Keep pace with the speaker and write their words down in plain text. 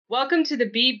Welcome to the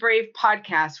Be Brave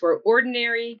podcast, where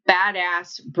ordinary,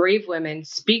 badass, brave women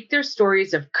speak their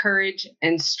stories of courage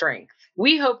and strength.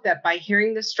 We hope that by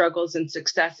hearing the struggles and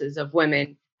successes of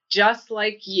women just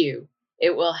like you,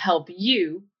 it will help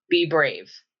you be brave.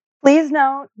 Please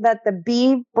note that the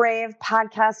Be Brave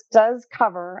podcast does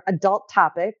cover adult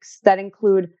topics that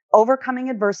include overcoming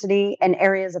adversity in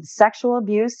areas of sexual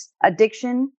abuse,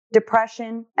 addiction,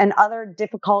 depression, and other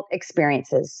difficult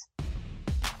experiences.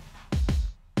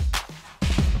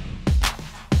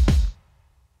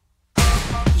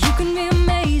 You can be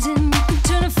amazing, you can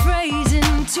turn a phrase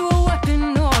into a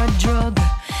weapon or a drug.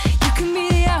 You can be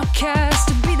the outcast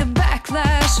or be the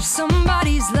backlash of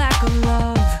somebody's lack of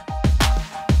love.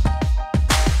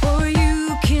 Or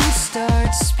you can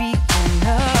start speaking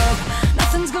up.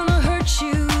 Nothing's gonna hurt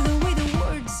you the way the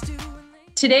words do.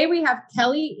 Today we have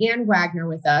Kelly Ann Wagner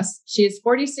with us. She is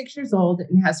 46 years old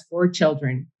and has 4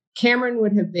 children. Cameron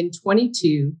would have been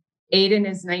 22. Aiden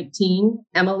is 19,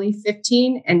 Emily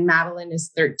 15, and Madeline is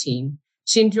 13.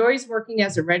 She enjoys working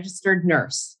as a registered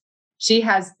nurse. She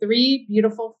has 3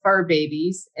 beautiful fur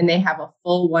babies, and they have a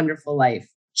full, wonderful life.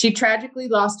 She tragically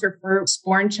lost her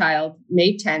firstborn child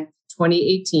May 10th,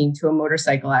 2018, to a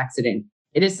motorcycle accident.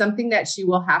 It is something that she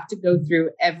will have to go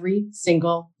through every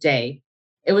single day.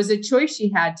 It was a choice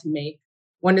she had to make.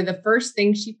 One of the first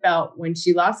things she felt when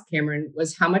she lost Cameron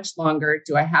was, how much longer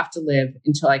do I have to live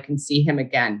until I can see him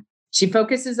again? She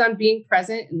focuses on being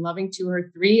present and loving to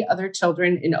her 3 other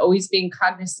children and always being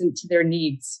cognizant to their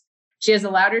needs. She has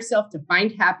allowed herself to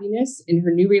find happiness in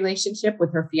her new relationship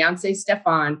with her fiance,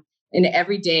 Stefan, and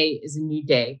every day is a new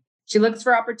day. She looks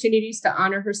for opportunities to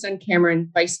honor her son, Cameron,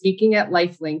 by speaking at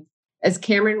LifeLink, as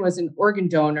Cameron was an organ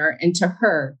donor, and to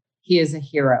her, he is a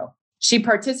hero. She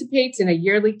participates in a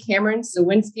yearly Cameron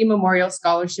Sawinski Memorial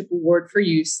Scholarship Award for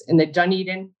use in the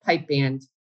Dunedin Pipe Band.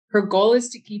 Her goal is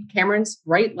to keep Cameron's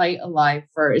bright light alive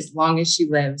for as long as she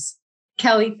lives.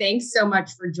 Kelly, thanks so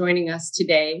much for joining us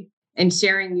today and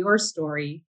sharing your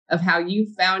story of how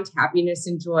you found happiness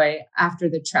and joy after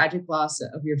the tragic loss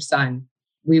of your son.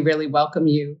 We really welcome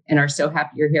you and are so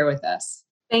happy you're here with us.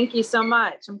 Thank you so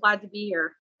much. I'm glad to be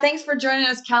here. Thanks for joining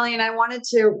us, Kelly. And I wanted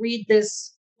to read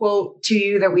this quote to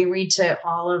you that we read to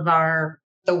all of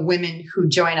the women who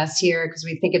join us here, because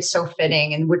we think it's so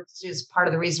fitting, and which is part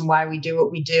of the reason why we do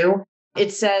what we do.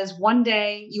 It says, one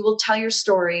day you will tell your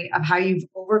story of how you've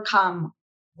overcome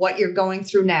what you're going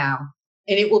through now,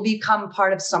 and it will become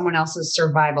part of someone else's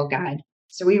survival guide.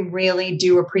 So we really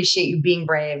do appreciate you being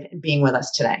brave and being with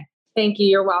us today. Thank you.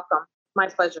 You're welcome. My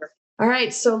pleasure. All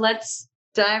right. So let's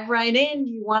dive right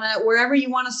in. Wherever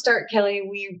you want to start, Kelly,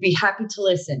 we'd be happy to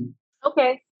listen.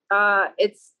 Okay.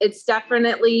 It's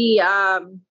definitely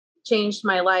changed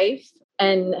my life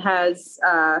and has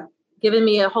given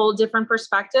me a whole different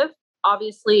perspective.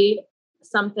 Obviously,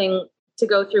 something to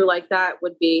go through like that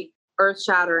would be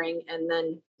earth-shattering, and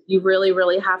then you really,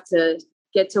 really have to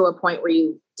get to a point where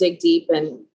you dig deep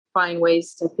and find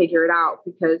ways to figure it out,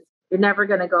 because you're never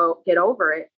going to get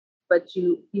over it, but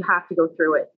you have to go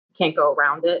through it. You can't go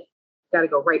around it. You got to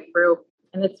go right through,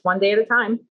 and it's one day at a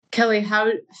time. Kelly, how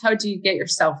do you get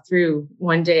yourself through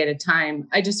one day at a time?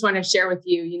 I just want to share with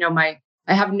you,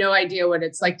 I have no idea what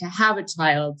it's like to have a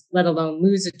child, let alone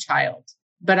lose a child.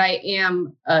 But I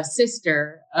am a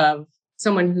sister of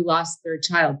someone who lost their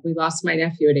child. We lost my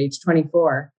nephew at age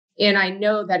 24. And I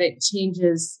know that it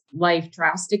changes life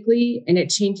drastically, and it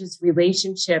changes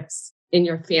relationships in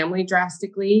your family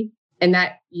drastically. And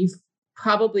that you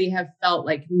probably have felt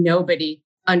like nobody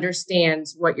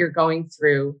understands what you're going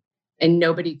through, and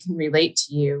nobody can relate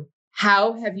to you.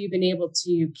 How have you been able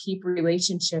to keep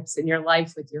relationships in your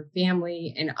life with your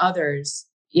family and others,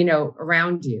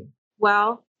 around you?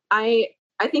 Well, I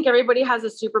think everybody has a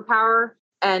superpower,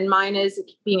 and mine is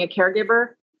being a caregiver.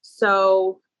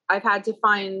 So I've had to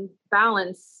find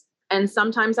balance, and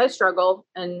sometimes I struggle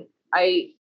and I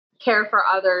care for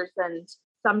others, and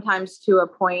sometimes to a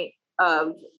point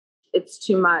of it's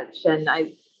too much, and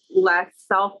I less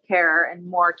self-care and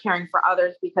more caring for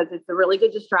others, because it's a really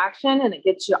good distraction and it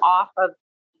gets you off of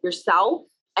yourself.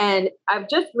 And I've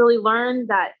just really learned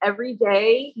that every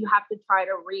day you have to try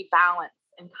to rebalance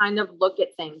and kind of look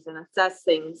at things and assess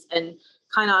things and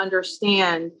kind of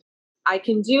understand, I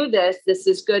can do this. This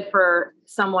is good for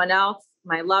someone else,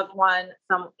 my loved one,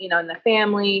 in the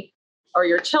family or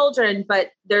your children,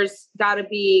 but there's got to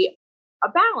be a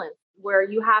balance where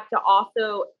you have to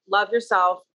also love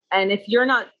yourself. And if you're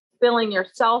not filling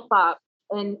yourself up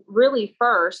and really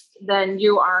first, then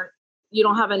you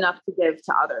don't have enough to give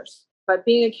to others. But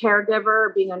being a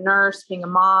caregiver, being a nurse, being a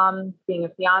mom, being a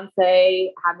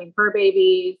fiance, having fur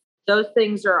babies, those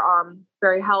things are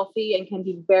very healthy and can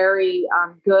be very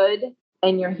good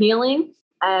in your healing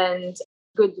and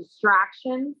good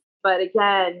distractions. But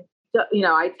again,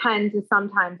 I tend to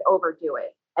sometimes overdo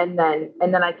it. And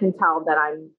then I can tell that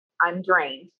I'm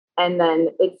drained, and then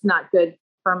it's not good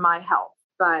for my health.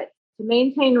 But to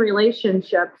maintain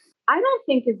relationships, I don't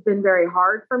think it's been very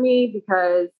hard for me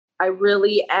because I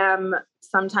really am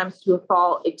sometimes to a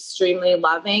fault extremely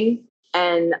loving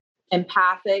and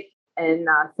empathic and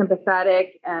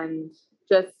sympathetic, and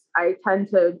just I tend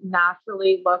to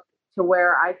naturally look to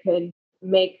where I can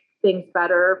make things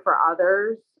better for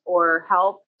others or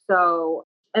help. So,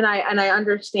 and I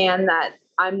understand that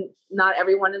not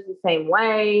everyone is the same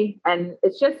way, and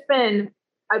it's just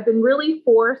I've been really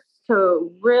forced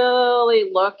to really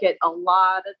look at a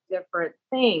lot of different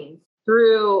things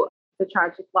through the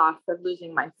tragic loss of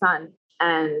losing my son.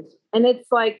 And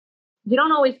it's like, you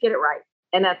don't always get it right,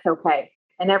 and that's okay.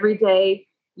 And every day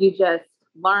you just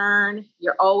learn,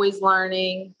 you're always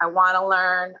learning. I want to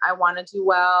learn. I want to do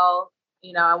well.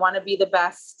 I want to be the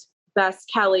best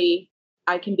Kelly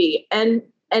I can be. And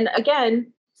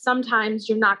again, sometimes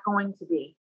you're not going to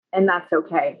be, and that's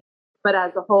okay. But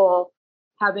as a whole,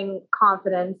 having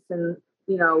confidence and,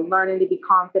 learning to be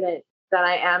confident that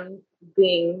I am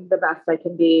being the best I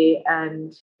can be,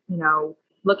 and,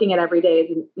 looking at every day as,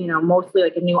 mostly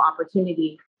like a new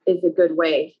opportunity is a good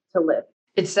way to live.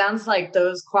 It sounds like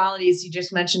those qualities you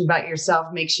just mentioned about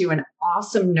yourself makes you an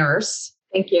awesome nurse.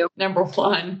 Thank you. Number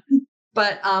one.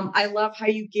 But I love how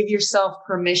you give yourself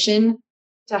permission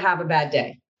to have a bad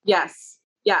day. Yes.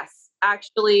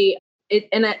 Actually,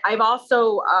 I've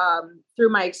also, through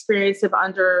my experience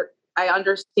I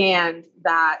understand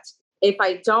that if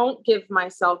I don't give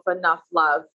myself enough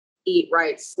love, eat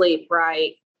right, sleep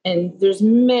right, and there's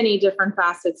many different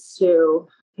facets to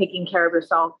taking care of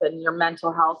yourself and your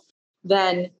mental health,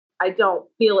 then I don't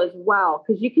feel as well.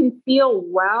 Because you can feel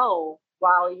well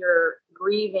while you're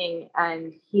grieving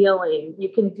and healing. You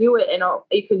can do it, and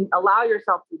you can allow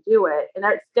yourself to do it. And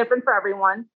it's different for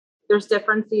everyone. There's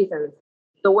different seasons.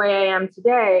 The way I am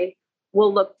today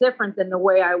will look different than the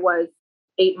way I was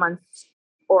 8 months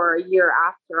or a year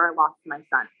after I lost my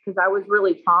son, because I was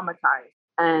really traumatized.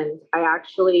 And I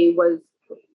actually was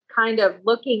kind of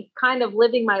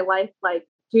living my life like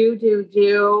do,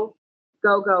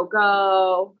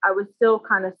 go. I was still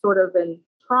kind of sort of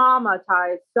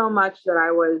traumatized so much that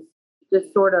I was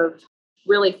just sort of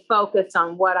really focused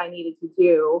on what I needed to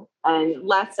do and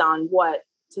less on what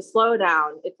to slow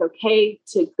down. It's okay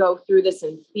to go through this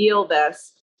and feel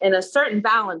this in a certain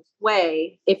balanced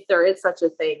way, if there is such a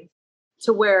thing,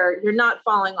 to where you're not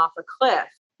falling off a cliff,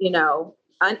 and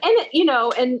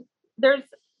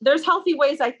there's healthy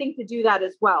ways I think to do that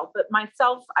as well. But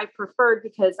myself, I preferred,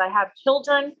 because I have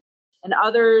children and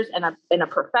others and in a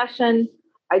profession.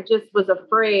 I just was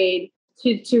afraid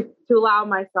to allow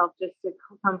myself just to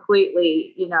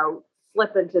completely,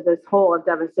 slip into this hole of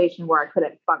devastation where I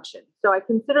couldn't function. So I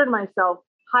considered myself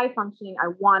high functioning. I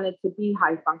wanted to be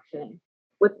high functioning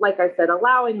with, like I said,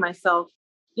 allowing myself,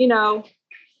 to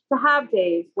have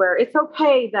days where it's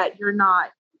okay that you're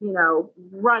not,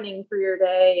 running through your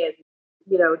day and,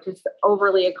 just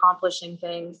overly accomplishing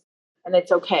things. And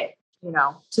it's okay,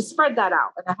 to spread that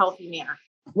out in a healthy manner.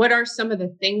 What are some of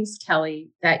the things,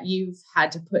 Kelly, that you've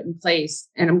had to put in place?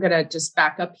 And I'm going to just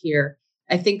back up here.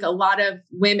 I think a lot of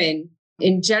women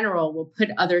in general will put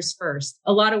others first.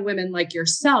 A lot of women like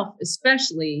yourself,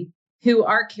 especially, who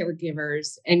are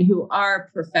caregivers and who are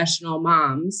professional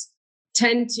moms,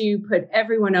 tend to put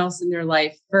everyone else in their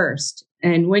life first.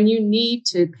 And when you need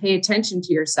to pay attention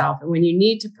to yourself and when you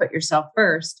need to put yourself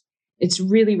first, it's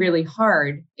really, really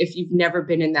hard if you've never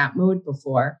been in that mode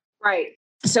before. Right.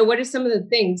 So what are some of the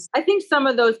things? I think some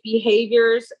of those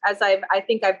behaviors, as I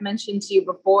think I've mentioned to you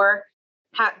before,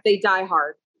 they die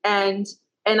hard. And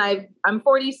I'm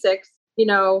 46,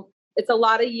 it's a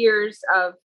lot of years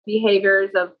of behaviors,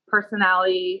 of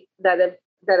personality that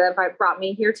have brought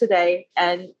me here today.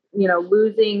 And,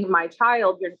 losing my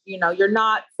child, you're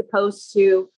not supposed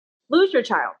to lose your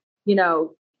child.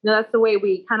 That's the way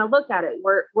we kind of look at it.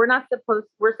 We're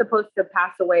supposed to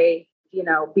pass away,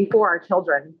 before our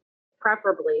children,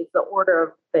 preferably. It's the order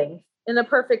of things. In a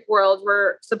perfect world,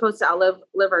 we're supposed to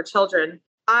outlive our children.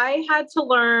 I had to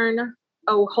learn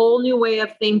a whole new way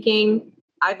of thinking.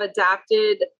 I've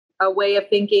adapted a way of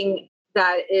thinking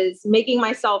that is making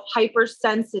myself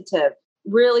hypersensitive,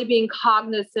 really being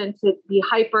cognizant, to be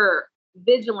hyper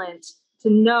vigilant, to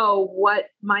know what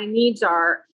my needs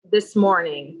are this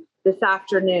morning, this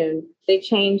afternoon. They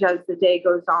change as the day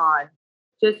goes on.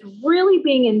 Just really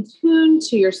being in tune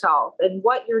to yourself and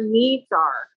what your needs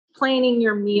are, planning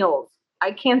your meals.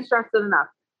 I can't stress it enough.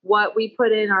 what we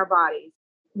put in our bodies,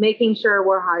 making sure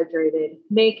we're hydrated,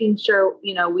 making sure,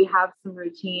 we have some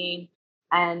routine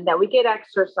and that we get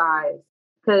exercise.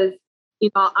 Because,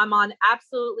 I'm on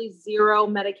absolutely zero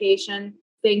medication,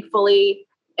 thankfully.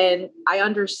 And I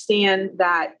understand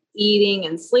that eating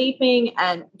and sleeping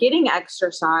and getting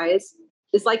exercise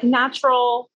is like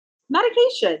natural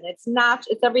medication. It's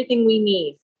everything we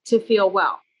need to feel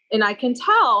well. And I can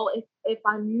tell if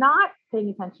I'm not paying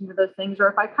attention to those things, or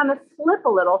if I kind of slip a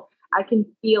little, I can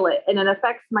feel it. And it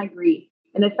affects my grief.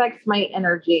 It affects my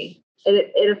energy.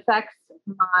 It affects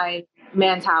my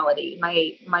mentality,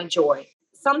 my joy.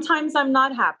 Sometimes I'm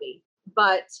not happy,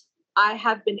 but I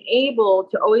have been able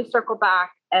to always circle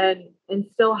back and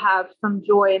still have some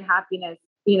joy and happiness,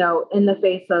 in the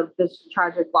face of this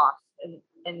tragic loss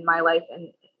in my life and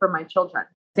for my children.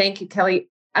 Thank you, Kelly.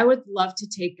 I would love to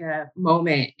take a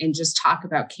moment and just talk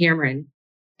about Cameron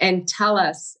and tell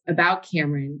us about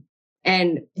Cameron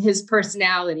and his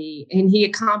personality. And he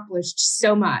accomplished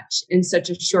so much in such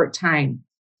a short time.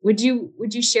 Would you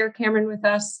share Cameron with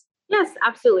us? Yes,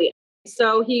 absolutely.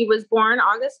 So he was born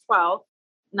August 12th,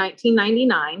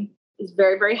 1999. He's a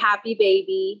very, very happy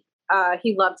baby.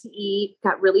 He loved to eat,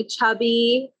 got really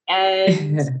chubby,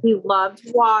 and he loved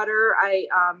water. I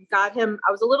got him.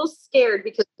 I was a little scared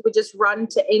because he would just run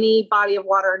to any body of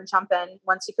water and jump in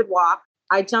once he could walk.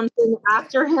 I jumped in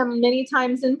after him many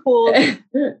times in pools.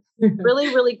 Really,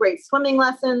 really great swimming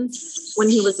lessons. When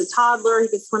he was a toddler, he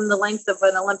could swim the length of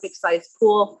an Olympic-sized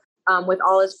pool with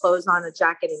all his clothes on, a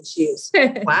jacket and shoes.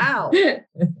 Wow.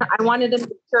 I wanted to make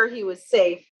sure he was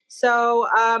safe. So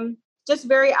just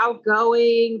very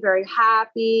outgoing, very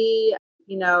happy,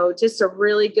 just a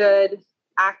really good,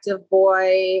 active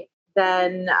boy.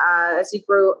 Then as he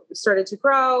started to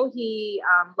grow, he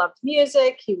loved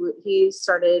music. He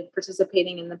started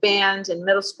participating in the band in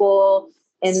middle school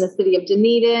in the city of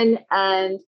Dunedin.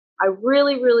 And I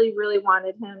really, really, really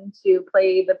wanted him to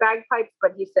play the bagpipes,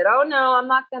 but he said, "Oh no, I'm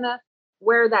not going to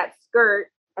wear that skirt."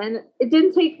 And it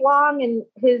didn't take long. And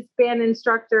his band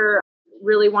instructor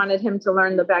really wanted him to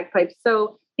learn the bagpipes.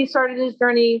 So he started his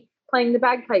journey playing the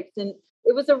bagpipes, and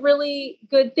it was a really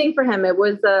good thing for him. It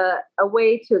was a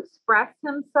way to express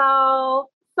himself.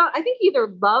 So I think you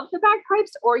either love the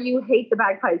bagpipes or you hate the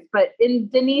bagpipes. But in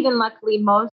Dunedin, luckily,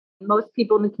 most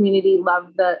people in the community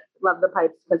love the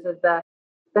pipes because of the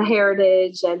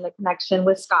heritage and the connection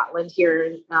with Scotland here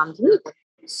in Dunedin.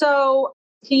 So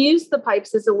he used the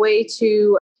pipes as a way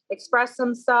to express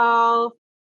himself,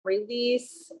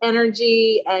 release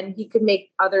energy, and he could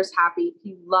make others happy.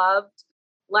 He loved,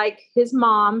 like his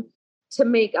mom, to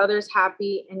make others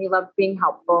happy, and he loved being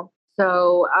helpful.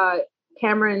 So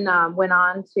Cameron went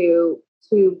on to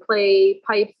play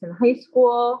pipes in high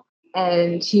school,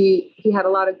 and he had a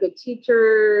lot of good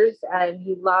teachers, and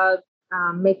he loved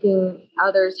making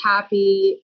others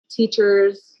happy.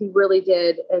 Teachers, he really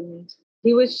did. And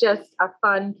he was just a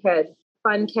fun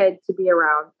kid to be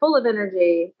around, full of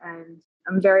energy. And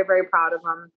I'm very, very proud of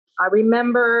him. I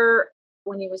remember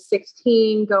when he was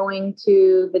 16 going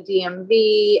to the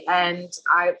DMV, and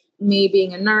me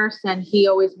being a nurse, and he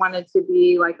always wanted to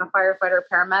be like a firefighter,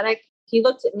 paramedic. He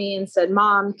looked at me and said,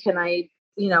 "Mom, can I,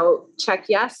 check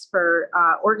yes for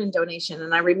organ donation?"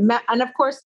 And I remember, and of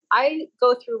course, I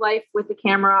go through life with the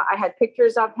camera. I had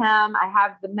pictures of him. I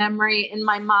have the memory in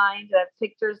my mind of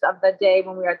pictures of the day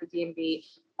when we were at the DMV,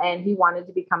 and he wanted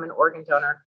to become an organ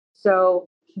donor. So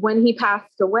when he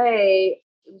passed away,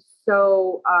 it was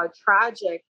so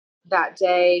tragic that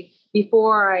day.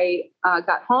 Before I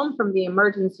got home from the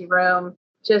emergency room,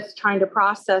 just trying to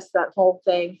process that whole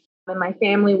thing. And my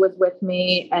family was with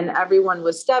me, and everyone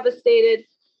was devastated.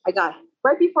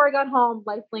 Right before I got home,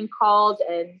 Lifelink called,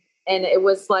 and it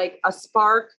was like a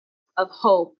spark of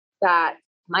hope that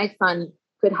my son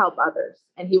could help others,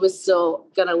 and he was still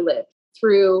going to live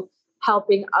through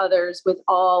helping others with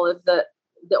all of the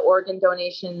organ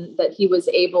donation that he was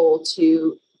able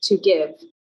to give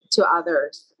to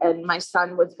others. And my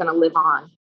son was going to live on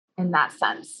in that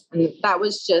sense. And that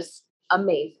was just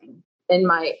amazing. In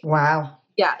my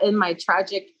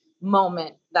tragic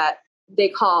moment that they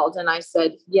called, and I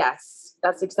said, yes,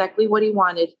 that's exactly what he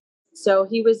wanted. So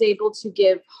he was able to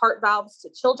give heart valves to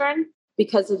children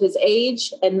because of his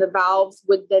age, and the valves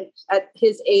would then, at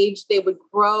his age, they would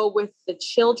grow with the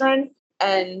children.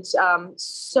 And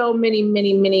so many,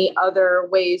 many, many other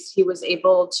ways he was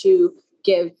able to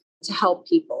give to help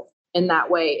people in that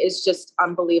way is just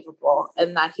unbelievable.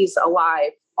 And that he's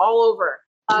alive all over.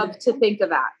 To think of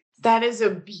that. That is a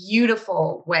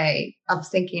beautiful way of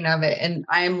thinking of it. And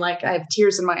I have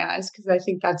tears in my eyes because I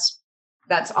think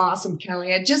that's awesome,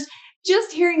 Kelly. I just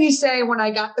hearing you say, when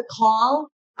I got the call,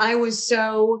 I was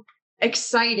so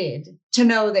excited to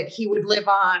know that he would live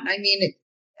on. I mean,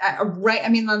 right. I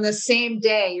mean, on the same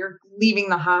day you're leaving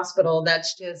the hospital.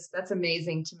 That's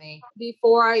amazing to me.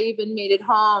 Before I even made it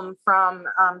home from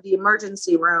the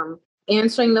emergency room,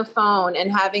 answering the phone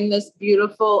and having this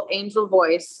beautiful angel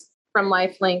voice from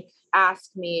LifeLink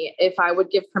ask me if I would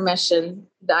give permission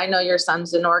that I know your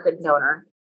son's an organ donor.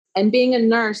 And being a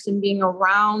nurse and being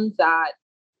around that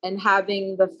and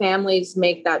having the families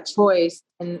make that choice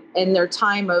and in their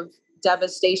time of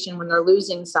devastation when they're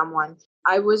losing someone,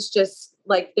 I was just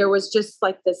like, there was just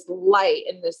like this light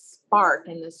and this spark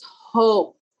and this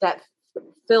hope that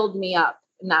filled me up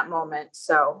in that moment.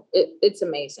 So it's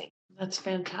amazing. That's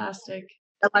fantastic.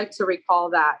 I like to recall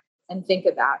that and think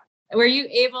of that. Were you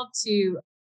able to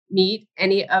meet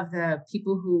any of the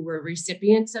people who were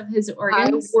recipients of his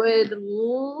organs? I would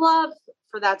love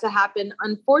for that to happen.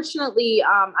 Unfortunately,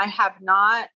 I have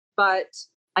not, but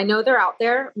I know they're out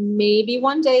there. Maybe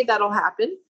one day that'll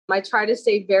happen. I try to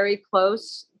stay very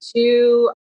close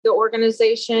to the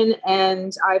organization,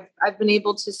 and I've been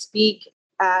able to speak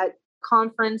at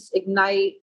Conference,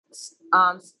 Ignite,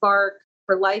 Spark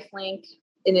for LifeLink,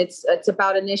 and it's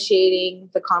about initiating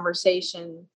the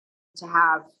conversation to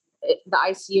have the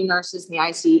ICU nurses and the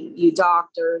ICU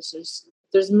doctors.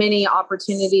 There's many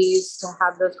opportunities to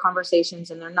have those conversations,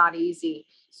 and they're not easy.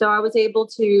 So I was able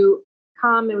to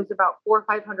come. It was about 400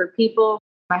 or 500 people.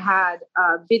 I had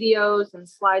videos and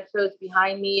slideshows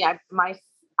behind me.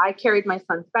 I carried my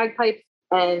son's bagpipes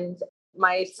and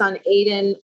my son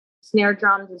Aiden snare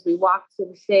drums as we walked to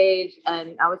the stage,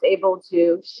 and I was able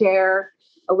to share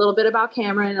a little bit about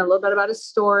Cameron, a little bit about his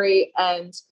story,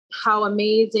 and how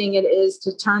amazing it is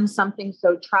to turn something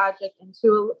so tragic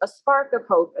into a spark of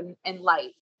hope and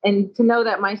light. And to know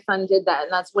that my son did that,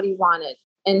 and that's what he wanted.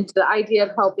 And the idea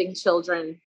of helping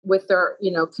children with their,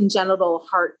 congenital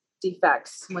heart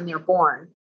defects when they're born,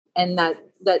 and that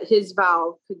his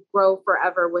valve could grow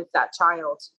forever with that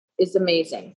child is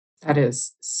amazing. That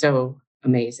is so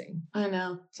amazing. I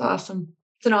know. It's awesome.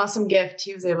 It's an awesome gift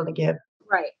he was able to give.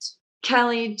 Right.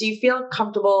 Kelly, do you feel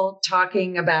comfortable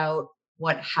talking about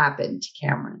what happened to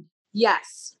Cameron?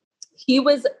 Yes. He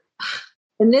was,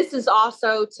 and this is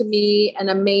also to me an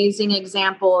amazing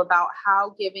example about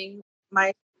how giving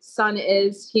my son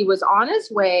is. He was on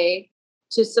his way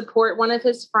to support one of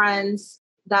his friends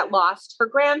that lost her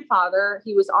grandfather.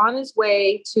 He was on his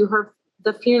way to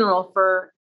the funeral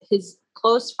for his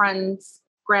close friend's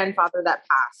grandfather that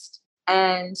passed.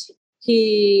 And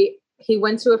he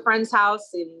went to a friend's house,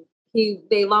 and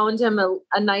they loaned him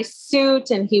a nice suit,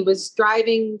 and he was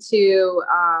driving to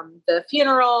the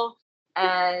funeral,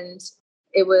 and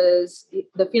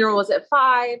the funeral was at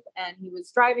 5, and he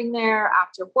was driving there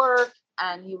after work,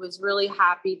 and he was really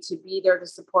happy to be there to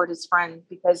support his friend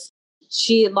because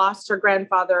she had lost her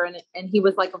grandfather, and he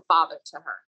was like a father to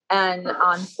her. And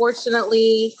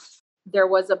unfortunately, there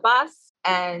was a bus,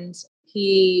 and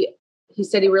he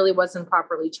said he really wasn't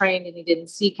properly trained, and he didn't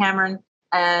see Cameron.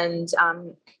 And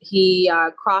he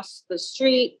crossed the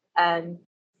street, and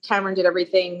Cameron did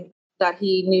everything that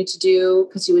he knew to do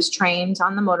because he was trained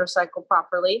on the motorcycle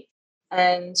properly.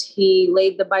 And he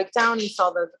laid the bike down. And it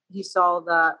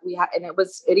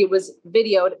was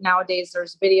videoed. Nowadays,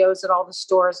 there's videos at all the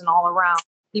stores and all around.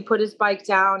 He put his bike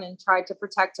down and tried to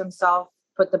protect himself,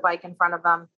 put the bike in front of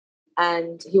him,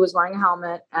 and he was wearing a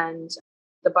helmet, and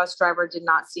the bus driver did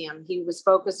not see him. He was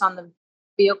focused on the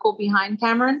vehicle behind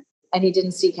Cameron, and he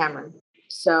didn't see Cameron.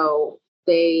 So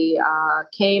they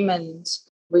came and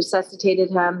resuscitated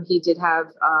him. He did have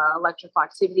electrical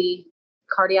activity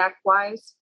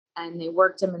cardiac-wise, and they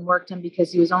worked him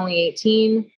because he was only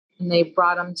 18, and they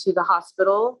brought him to the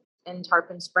hospital in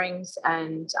Tarpon Springs,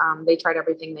 and they tried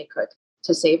everything they could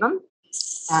to save him,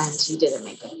 and he didn't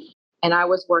make it. And I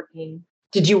was working.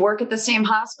 Did you work at the same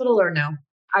hospital or no?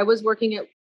 I was working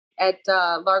at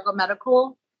Largo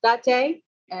Medical that day,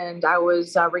 and I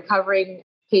was recovering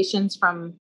patients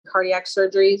from cardiac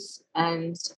surgeries,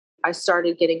 and I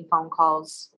started getting phone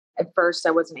calls. At first,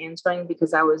 I wasn't answering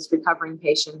because I was recovering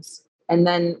patients. And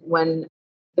then when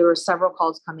there were several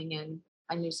calls coming in,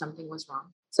 I knew something was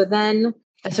wrong. So then...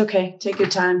 That's okay. Take your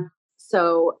time.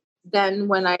 So then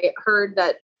when I heard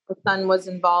that the son was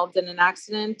involved in an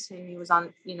accident and he was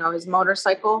on, his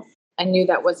motorcycle, I knew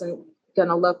that wasn't going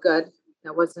to look good.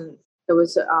 It was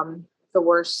the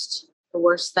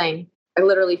worst thing. I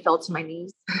literally fell to my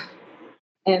knees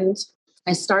and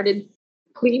I started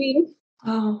pleading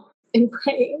and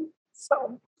praying.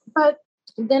 But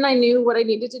then I knew what I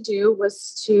needed to do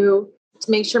was to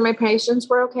make sure my patients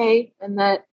were okay and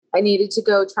that I needed to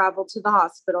go travel to the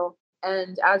hospital.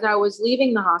 And as I was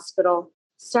leaving the hospital,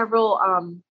 several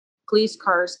police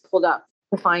cars pulled up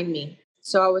to find me.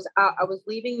 So I was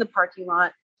leaving the parking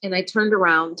lot and I turned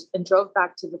around and drove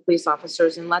back to the police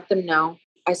officers and let them know.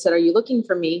 I said, "Are you looking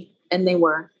for me?" And they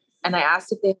were. And I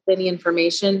asked if they had any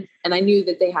information, and I knew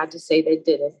that they had to say they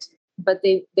didn't. But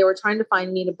they were trying to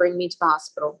find me to bring me to the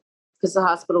hospital because the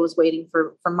hospital was waiting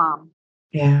for mom.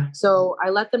 Yeah. So I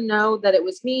let them know that it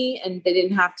was me and they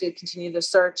didn't have to continue the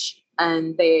search,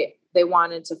 and they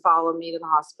wanted to follow me to the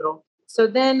hospital. So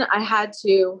then I had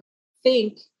to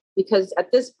think, because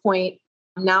at this point,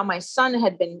 now my son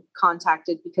had been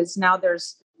contacted because now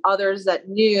there's others that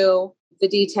knew the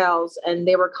details and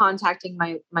they were contacting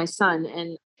my son.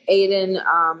 And Aiden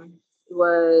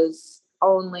was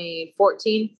only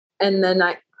 14. And then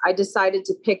I decided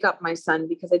to pick up my son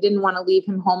because I didn't want to leave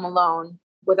him home alone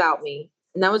without me.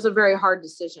 And that was a very hard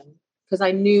decision because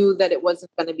I knew that it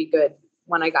wasn't going to be good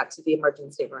when I got to the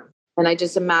emergency room. And I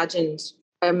just imagined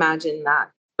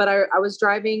that. But I was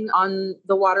driving on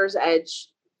the water's edge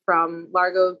from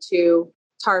Largo to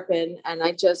Tarpon. And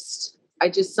I just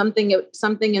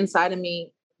something inside of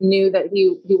me knew that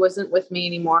he wasn't with me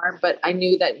anymore. But I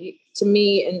knew that to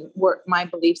me and my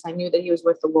beliefs, I knew that he was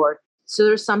with the Lord. So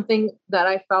there's something that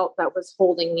I felt that was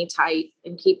holding me tight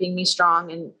and keeping me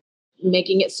strong and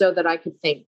making it so that I could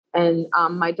think. And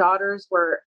my daughters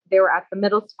were at the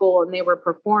middle school and they were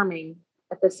performing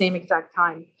at the same exact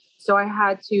time. So I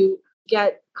had to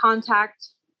contact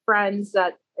friends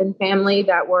and family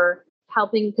that were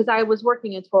helping because I was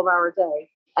working a 12-hour day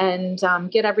and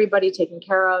get everybody taken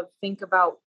care of, think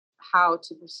about how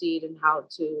to proceed and how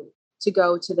to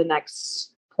go to the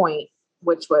next point,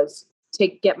 which was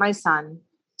get my son,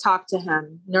 talk to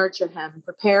him, nurture him,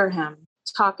 prepare him,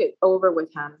 talk it over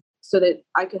with him so that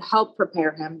I could help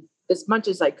prepare him as much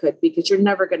as I could, because you're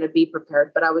never going to be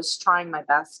prepared, but I was trying my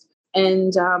best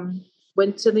and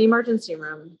went to the emergency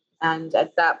room. And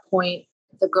at that point,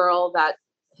 the girl that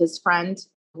his friend,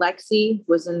 Lexi,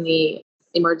 was in the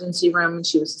emergency room and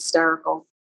she was hysterical.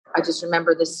 I just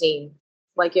remember the scene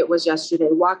like it was yesterday,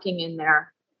 walking in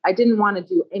there. I didn't want to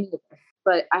do any of it,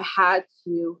 but I had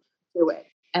to do it.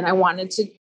 And I wanted to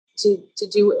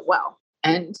do it well.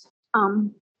 And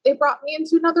they brought me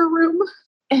into another room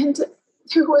and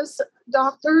there was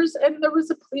doctors and there was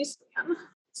a policeman.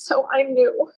 So I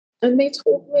knew. And they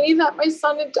told me that my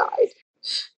son had died.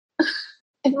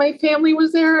 And my family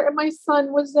was there and my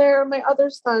son was there, my other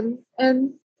son.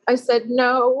 And I said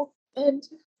no. And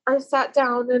I sat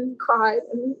down and cried.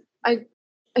 And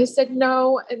I said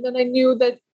no. And then I knew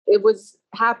that it was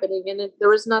happening and there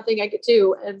was nothing I could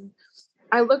do. And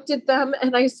I looked at them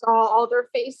and I saw all their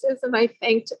faces and I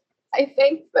thanked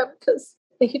them because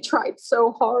they tried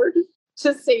so hard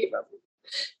to save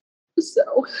him.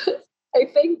 So I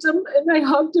thanked him and I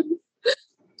hugged him.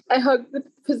 I hugged the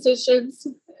physicians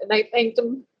and I thanked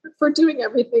them for doing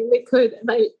everything they could. And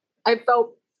I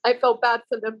felt bad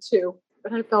for them too.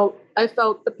 But I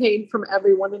felt the pain from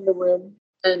everyone in the room.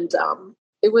 And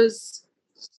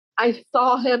I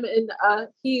saw him and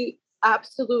he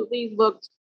absolutely looked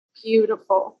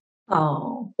beautiful.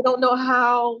 Oh, I don't know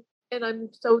how, and I'm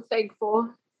so thankful.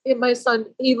 And my son,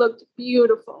 he looked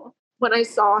beautiful when I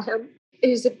saw him.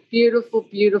 He's a beautiful,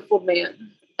 beautiful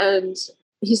man. And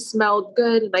he smelled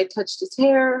good and I touched his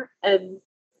hair and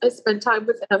I spent time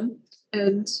with him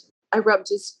and I rubbed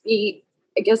his feet.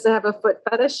 I guess I have a foot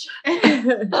fetish.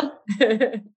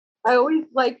 I always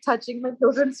like touching my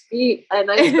children's feet and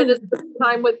I spent as much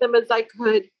time with them as I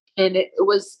could. And it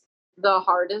was the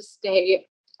hardest day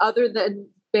other than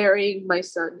burying my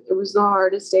son. It was the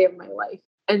hardest day of my life.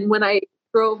 And when I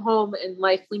drove home and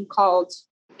Lifelink called,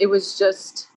 it was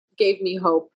just gave me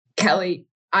hope. Kelly,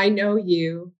 I know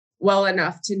you well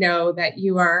enough to know that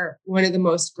you are one of the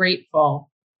most grateful,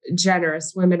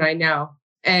 generous women I know.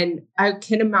 And I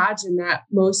can imagine that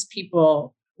most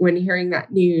people, when hearing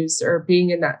that news or being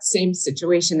in that same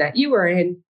situation that you were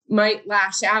in, might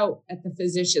lash out at the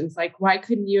physicians. Like, why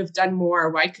couldn't you have done more?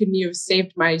 Why couldn't you have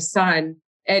saved my son?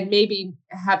 And maybe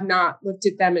have not looked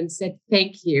at them and said,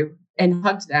 thank you, and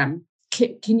hugged them.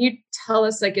 Can you tell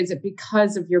us, like, is it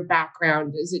because of your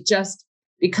background? Is it just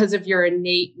because of your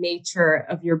innate nature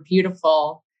of your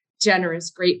beautiful, generous,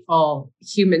 grateful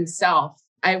human self?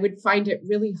 I would find it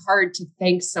really hard to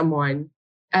thank someone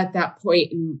at that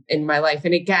point in my life.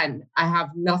 And again, I have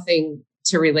nothing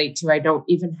to relate to. I don't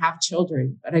even have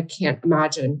children, but I can't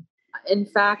imagine. In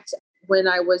fact, when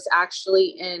I was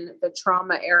actually in the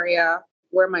trauma area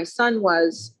where my son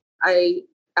was, I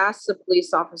asked the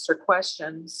police officer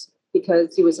questions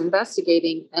because he was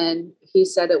investigating and he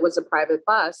said it was a private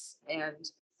bus. And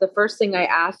the first thing I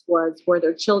asked was, were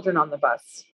there children on the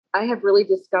bus? I have really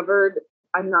discovered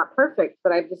I'm not perfect,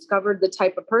 but I've discovered the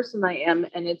type of person I am,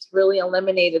 and it's really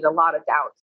eliminated a lot of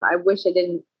doubts. I wish I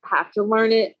didn't have to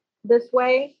learn it this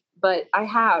way, but I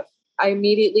have. I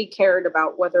immediately cared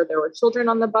about whether there were children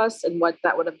on the bus and what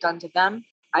that would have done to them.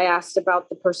 I asked about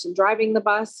the person driving the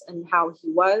bus and how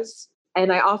he was.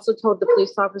 And I also told the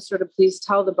police officer to please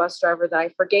tell the bus driver that I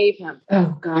forgave him.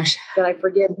 Oh, gosh. That I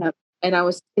forgive him. And I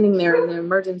was sitting there in the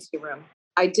emergency room.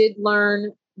 I did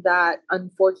learn that,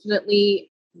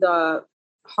 unfortunately, the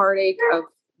heartache of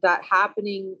that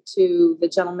happening to the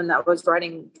gentleman that was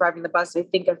driving the bus, I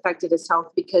think affected his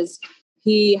health, because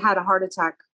he had a heart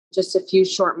attack just a few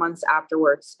short months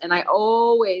afterwards. And I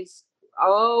always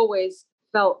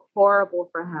felt horrible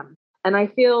for him. And I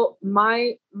feel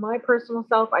my personal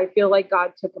self, I feel like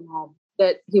God took him home,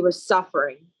 that he was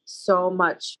suffering so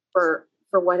much for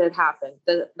what had happened,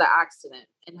 the accident,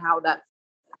 and how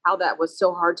that was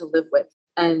so hard to live with.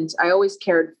 And I always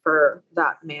cared for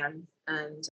that man.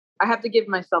 And I have to give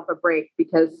myself a break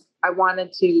because I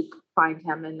wanted to find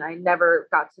him, and I never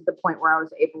got to the point where I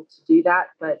was able to do that.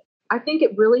 But I think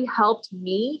it really helped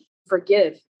me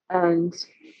forgive and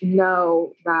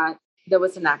know that there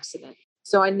was an accident.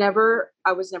 So I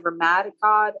was never mad at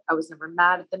God. I was never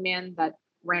mad at the man that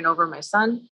ran over my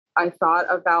son. I thought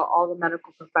about all the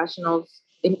medical professionals.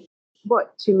 2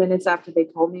 minutes after they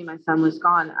told me my son was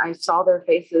gone, I saw their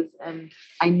faces, and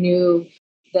I knew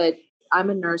that I'm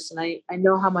a nurse, and I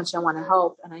know how much I want to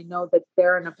help. And I know that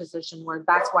they're in a position where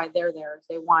that's why they're there.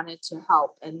 They wanted to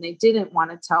help, and they didn't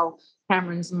want to tell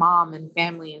Cameron's mom and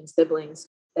family and siblings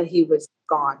that he was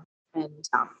gone. And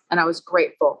I was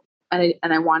grateful. And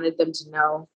I wanted them to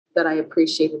know that I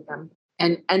appreciated them.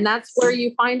 And that's where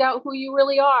you find out who you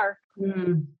really are.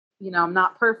 Mm. You know, I'm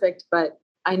not perfect, but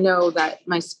I know that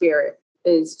my spirit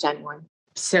is genuine.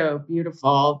 So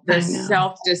beautiful. The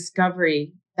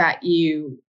self-discovery that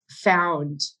you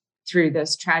found through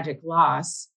this tragic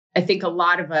loss. I think a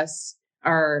lot of us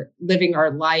are living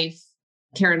our life.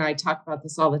 Karen and I talk about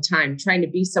this all the time, trying to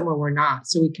be someone we're not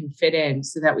so we can fit in,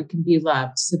 so that we can be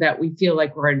loved, so that we feel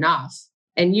like we're enough.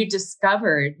 And you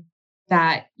discovered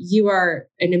that you are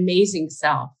an amazing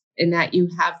self, and that you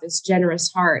have this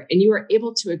generous heart, and you were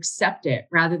able to accept it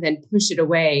rather than push it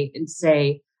away and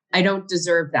say, I don't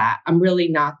deserve that. I'm really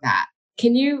not that.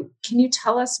 Can you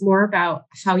tell us more about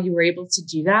how you were able to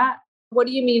do that? What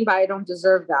do you mean by I don't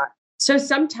deserve that? So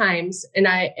sometimes, and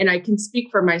I can speak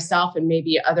for myself and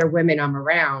maybe other women I'm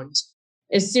around,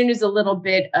 as soon as a little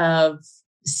bit of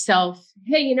self,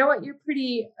 hey, you know what?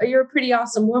 You're a pretty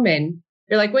awesome woman.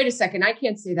 You're like, wait a second, I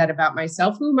can't say that about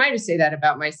myself. Who am I to say that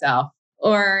about myself?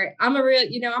 Or I'm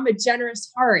a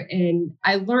generous heart. And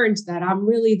I learned that I'm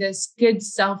really this good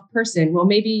self person. Well,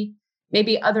 maybe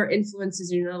other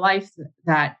influences in your life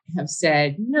that have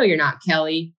said, no, you're not,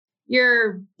 Kelly.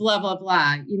 You're blah, blah,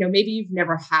 blah. Maybe you've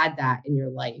never had that in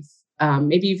your life.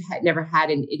 Maybe you've never had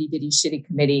an itty bitty shitty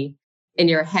committee in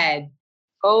your head.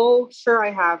 Oh, sure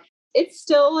I have. It's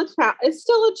still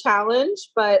a challenge,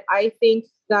 but I think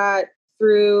that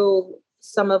through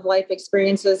some of life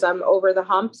experiences, I'm over the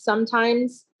hump.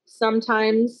 Sometimes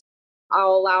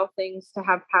I'll allow things to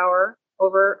have power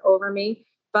over me.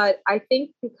 But I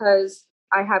think because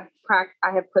I have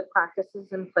put practices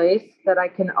in place that I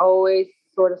can always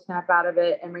sort of snap out of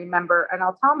it and remember, and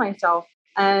I'll tell myself,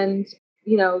 and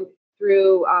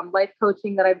through life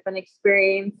coaching that I've been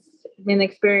experiencing,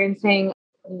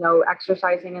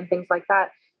 exercising and things like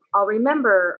that, I'll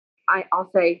remember. I'll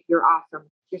say, "You're awesome.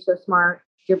 You're so smart.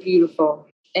 You're beautiful,"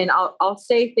 and I'll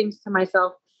say things to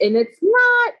myself, and it's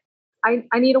not.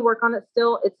 I need to work on it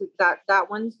still. It's that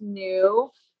one's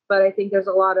new, but I think there's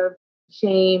a lot of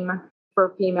shame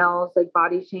for females, like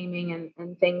body shaming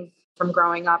and things from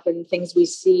growing up, and things we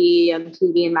see on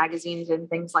TV and magazines and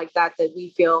things like that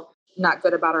we feel not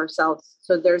good about ourselves.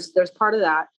 So there's part of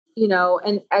that,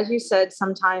 and as you said,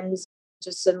 sometimes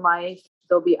just in life,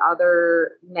 there'll be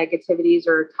other negativities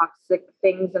or toxic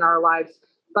things in our lives,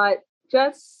 but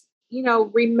just,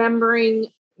 remembering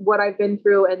what I've been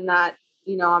through, and that,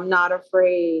 I'm not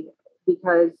afraid,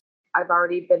 because I've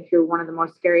already been through one of the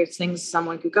most scariest things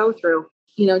someone could go through,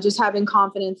 just having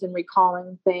confidence and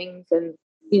recalling things, and,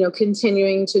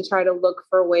 continuing to try to look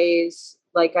for ways,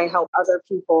 like I help other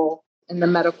people in the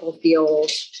medical field,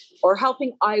 or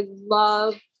helping. I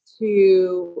love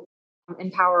to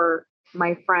empower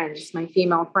my friends, my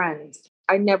female friends.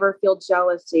 I never feel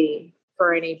jealousy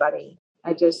for anybody.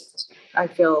 I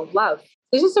feel love.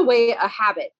 There's just forming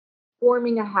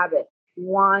a habit,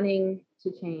 wanting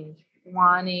to change,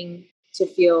 wanting to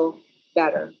feel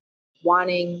better,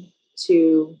 wanting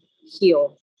to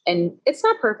heal. And it's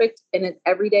not perfect. And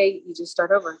every day you just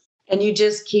start over. And you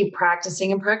just keep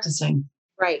practicing and practicing.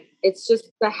 Right. It's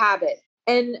just the habit.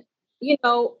 And,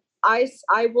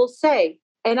 I will say,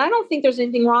 and I don't think there's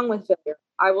anything wrong with failure.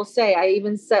 I will say, I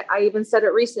even said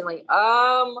it recently.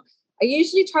 I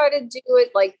usually try to do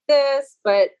it like this,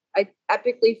 but I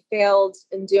epically failed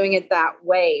in doing it that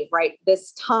way right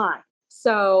this time.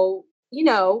 So,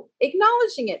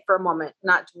 acknowledging it for a moment,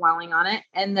 not dwelling on it,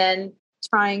 and then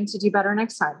trying to do better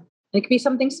next time. It could be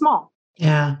something small.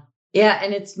 Yeah. Yeah.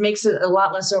 And it makes it a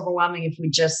lot less overwhelming if we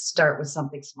just start with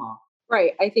something small.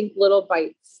 Right. I think little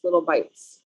bites, little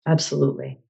bites.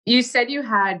 Absolutely. You said you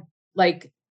had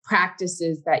like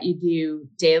practices that you do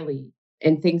daily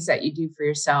and things that you do for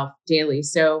yourself daily.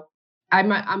 So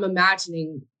I'm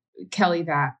imagining, Kelly,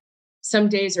 that some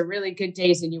days are really good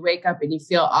days and you wake up and you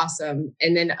feel awesome.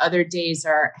 And then other days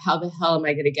are, how the hell am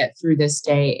I going to get through this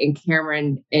day?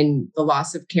 And the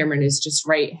loss of Cameron is just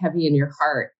right heavy in your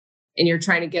heart. And you're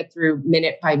trying to get through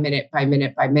minute by minute by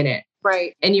minute by minute.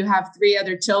 Right. And you have 3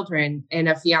 other children and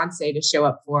a fiance to show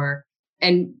up for,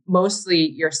 and mostly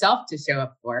yourself to show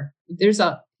up for.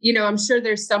 I'm sure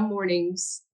there's some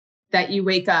mornings that you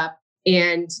wake up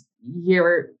and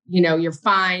you're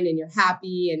fine and you're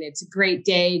happy and it's a great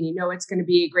day and it's going to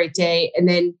be a great day. And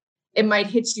then it might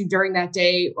hit you during that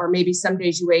day, or maybe some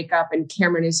days you wake up and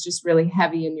Cameron is just really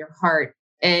heavy in your heart.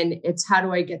 And it's, how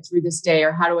do I get through this day?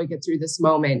 Or how do I get through this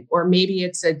moment? Or maybe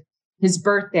it's his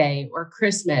birthday or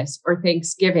Christmas or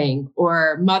Thanksgiving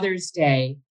or Mother's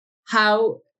Day.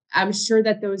 I'm sure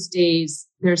that those days,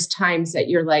 there's times that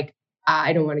you're like,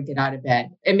 I don't want to get out of bed.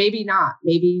 And maybe not.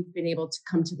 Maybe you've been able to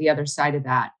come to the other side of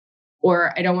that.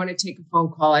 Or I don't want to take a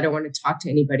phone call. I don't want to talk to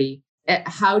anybody.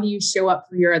 How do you show up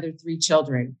for your other 3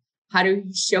 children? How do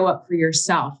you show up for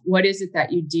yourself? What is it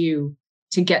that you do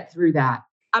to get through that?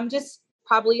 I'm just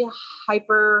probably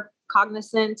hyper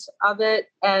cognizant of it.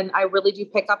 And I really do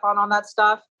pick up on all that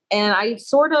stuff. And I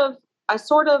sort of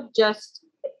just,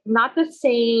 not the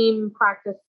same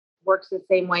practice works the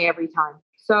same way every time.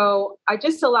 So I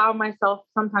just allow myself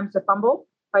sometimes to fumble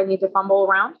if I need to fumble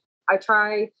around. I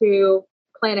try to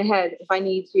plan ahead if I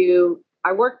need to.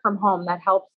 I work from home. That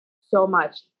helps so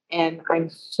much. And I'm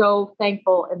so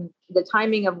thankful. And the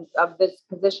timing of this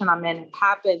position I'm in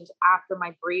happened after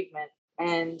my bereavement.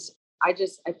 And I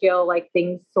feel like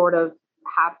things sort of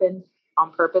happened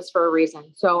on purpose for a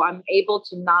reason. So I'm able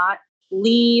to not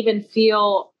leave and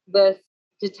feel this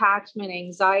detachment,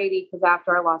 anxiety, because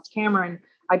after I lost Cameron,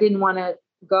 I didn't want to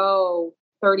go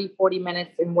 30, 40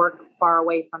 minutes and work far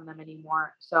away from them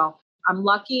anymore. So I'm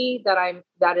lucky that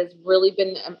has really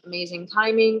been amazing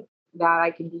timing, that I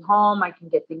can be home, I can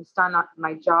get things done on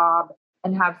my job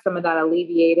and have some of that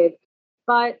alleviated.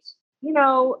 But,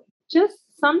 just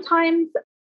sometimes,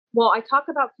 I talk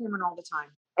about Cameron all the time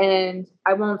and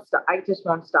I won't stop. I just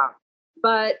won't stop.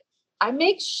 But I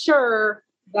make sure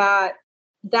that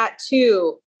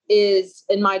too is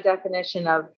in my definition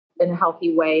of in a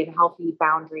healthy way, in a healthy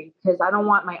boundary, because I don't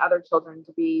want my other children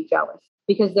to be jealous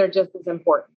because they're just as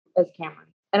important as Cameron.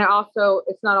 And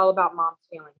it's not all about mom's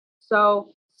feelings.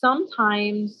 So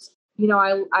sometimes,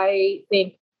 I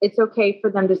think it's okay for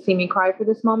them to see me cry for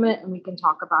this moment and we can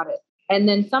talk about it. And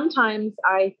then sometimes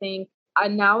I think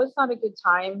now is not a good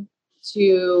time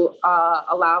to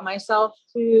allow myself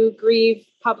to grieve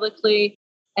publicly.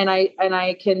 And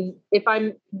I can, if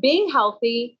I'm being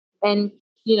healthy and,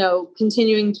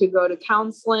 continuing to go to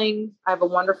counseling, I have a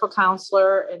wonderful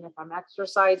counselor. And if I'm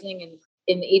exercising and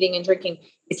in eating and drinking,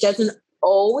 it doesn't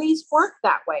always work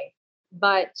that way,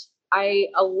 but I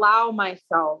allow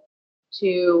myself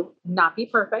to not be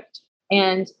perfect.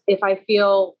 And if I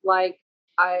feel like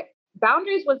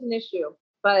boundaries was an issue,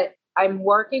 but I'm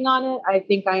working on it. I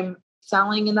think I'm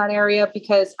selling in that area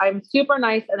because I'm super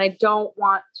nice and I don't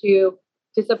want to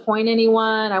disappoint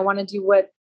anyone. I want to do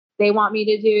what they want me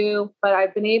to do, but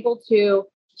I've been able to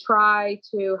try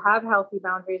to have healthy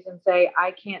boundaries and say,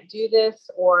 I can't do this,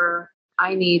 or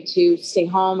I need to stay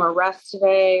home or rest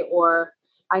today, or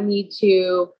I need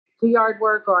to do yard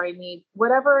work, or I need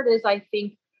whatever it is I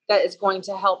think that is going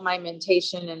to help my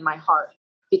mentation and my heart.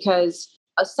 Because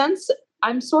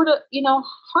I'm sort of,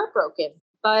 heartbroken,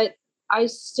 but I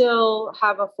still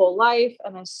have a full life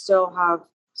and I still have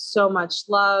so much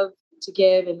love to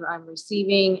give and I'm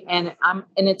receiving, and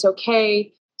it's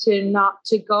okay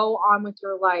to go on with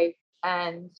your life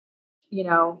and,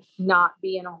 not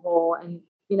be in a hole. And,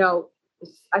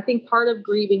 I think part of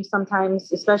grieving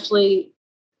sometimes, especially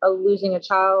losing a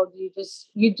child,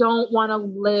 you don't want to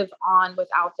live on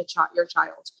without your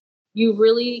child. You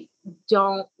really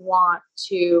don't want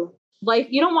you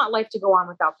don't want life to go on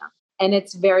without them. And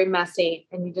it's very messy,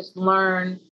 and you just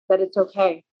learn that it's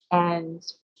okay. And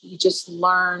you just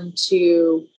learn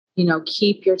to,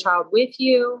 keep your child with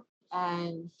you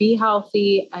and be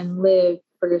healthy and live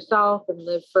for yourself and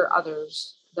live for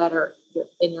others that are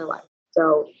in your life.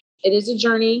 So it is a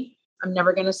journey. I'm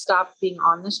never going to stop being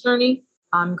on this journey.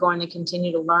 I'm going to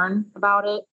continue to learn about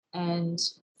it. And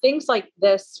things like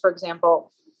this, for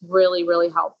example, really, really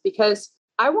help because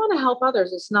I want to help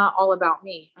others. It's not all about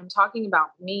me. I'm talking about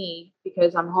me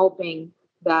because I'm hoping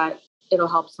that it'll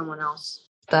help someone else.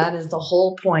 That is the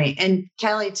whole point. And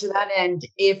Kelly, to that end,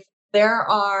 if there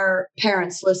are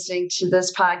parents listening to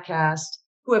this podcast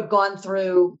who have gone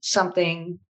through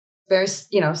something very,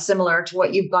 similar to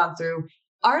what you've gone through,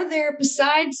 are there,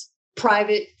 besides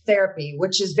private therapy,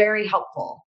 which is very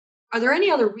helpful, are there any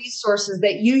other resources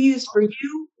that you use for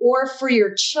you or for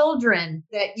your children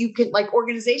that you could, like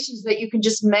organizations that you can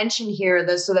just mention here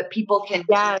so that people can?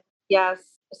 Yes.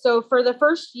 So for the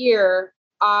first year,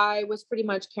 I was pretty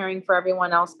much caring for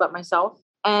everyone else but myself.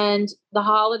 And the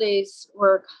holidays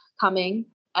were coming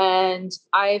and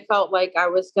I felt like I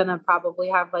was going to probably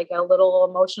have like a little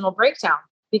emotional breakdown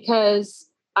because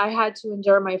I had to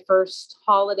endure my first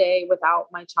holiday without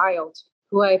my child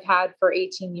who I've had for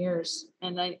 18 years.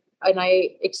 And I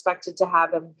expected to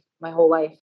have him my whole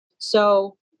life.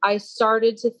 So I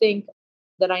started to think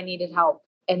that I needed help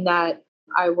and that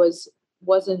I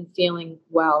wasn't feeling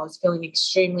well. I was feeling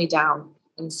extremely down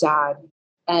and sad.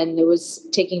 And it was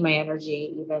taking my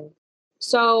energy even.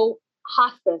 So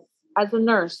hospice, as a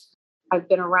nurse, I've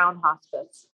been around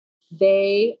hospice.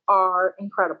 They are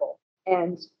incredible.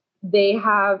 And they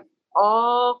have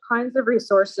all kinds of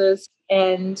resources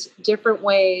and different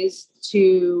ways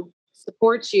to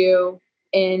support you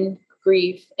in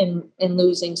grief and in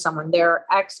losing someone. They're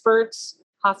experts,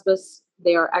 hospice.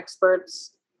 They are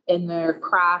experts in their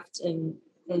craft and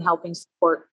in helping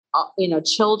support,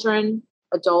 children,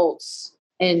 adults,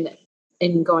 and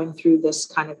in going through this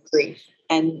kind of grief.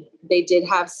 And they did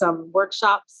have some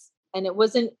workshops, and it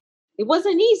wasn't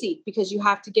easy because you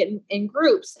have to get in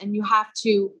groups and you have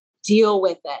to deal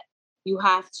with it. You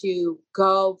have to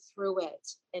go through it,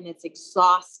 and it's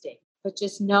exhausting. But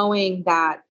just knowing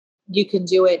that you can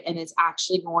do it and it's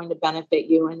actually going to benefit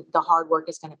you and the hard work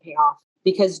is going to pay off.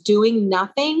 Because doing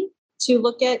nothing to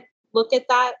look at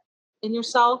that in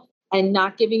yourself and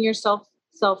not giving yourself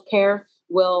self-care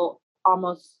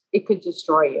it could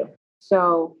destroy you.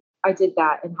 So I did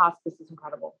that, and hospice is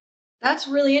incredible. That's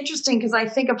really interesting because I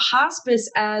think of hospice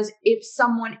as if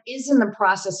someone is in the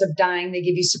process of dying, they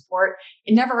give you support.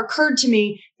 It never occurred to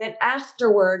me that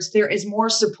afterwards there is more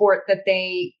support that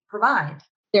they provide.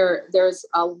 There's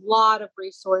a lot of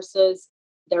resources.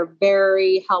 They're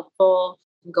very helpful.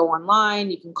 You can go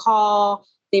online, you can call.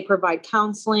 They provide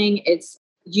counseling. It's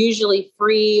usually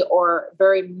free or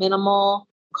very minimal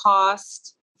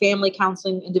cost. Family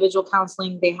counseling, individual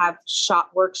counseling. They have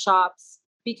workshops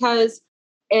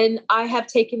and I have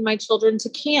taken my children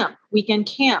to weekend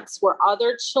camps where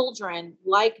other children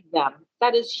like them.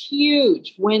 That is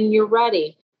huge when you're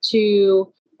ready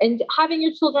and having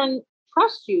your children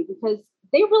trust you because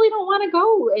they really don't want to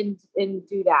go and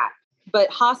do that. But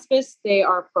hospice, they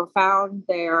are profound.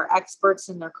 They are experts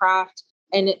in their craft.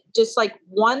 And it just like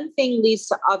one thing leads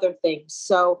to other things.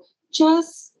 So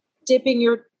just dipping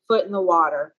your foot in the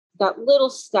water, that little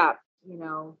step,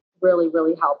 really,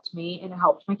 really helped me and it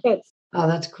helped my kids. Oh,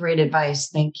 that's great advice.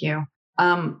 Thank you.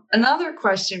 Another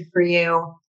question for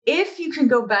you. If you could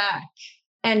go back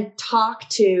and talk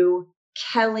to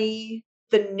Kelly,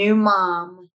 the new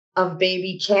mom of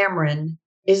baby Cameron,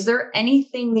 is there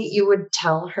anything that you would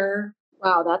tell her?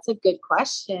 Wow, that's a good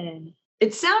question.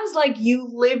 It sounds like you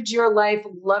lived your life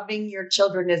loving your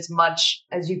children as much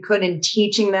as you could and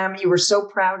teaching them. You were so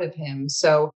proud of him.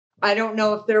 So I don't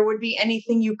know if there would be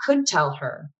anything you could tell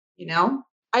her,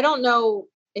 I don't know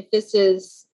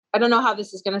I don't know how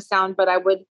this is going to sound, but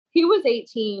he was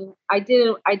 18. I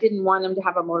didn't want him to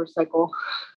have a motorcycle,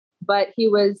 but he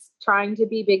was trying to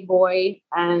be big boy.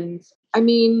 And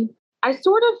I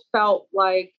sort of felt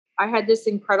like I had this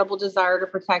incredible desire to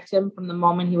protect him from the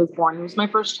moment he was born. He was my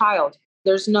first child.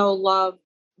 There's no love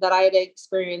that I had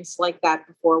experienced like that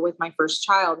before with my first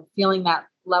child, feeling that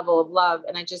level of love.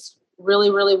 And I just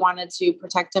really, really wanted to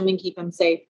protect him and keep him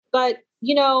safe. But,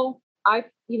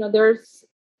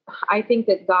 I think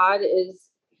that God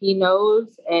he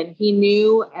knows and he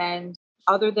knew. And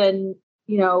other than,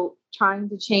 trying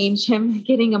to change him,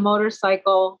 getting a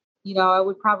motorcycle, I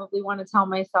would probably want to tell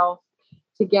myself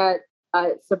to get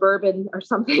a Suburban or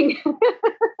something.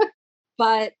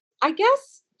 But I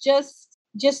guess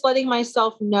just letting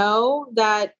myself know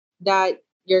that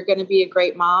you're going to be a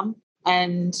great mom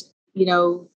and,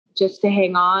 just to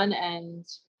hang on and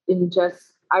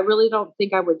just, I really don't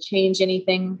think I would change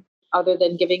anything other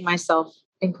than giving myself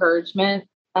encouragement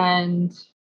and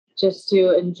just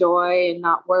to enjoy and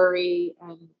not worry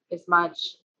and as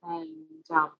much, and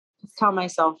just tell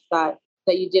myself that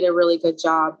you did a really good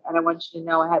job, and I want you to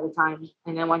know ahead of time,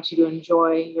 and I want you to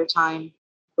enjoy your time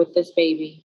with this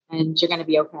baby, and you're going to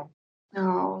be okay.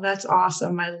 Oh, that's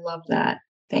awesome. I love that.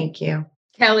 Thank you.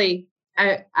 Kelly,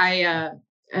 I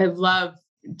love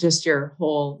just your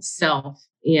whole self,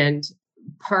 and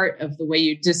part of the way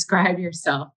you describe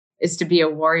yourself is to be a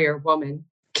warrior woman.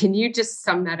 Can you just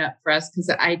sum that up for us? Because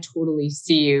I totally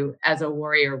see you as a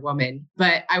warrior woman,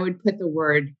 but I would put the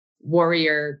word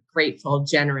warrior, grateful,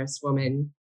 generous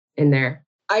woman in there.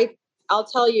 I'll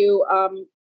tell you,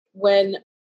 when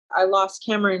I lost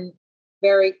Cameron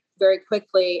very, very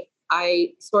quickly,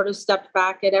 I sort of stepped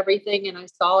back at everything and I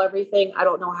saw everything. I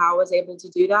don't know how I was able to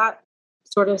do that.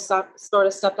 Sort of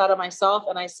stepped out of myself,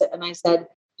 and I said,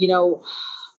 you know,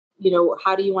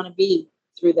 how do you want to be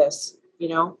through this?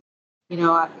 I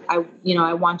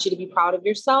want you to be proud of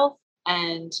yourself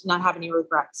and not have any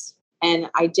regrets. And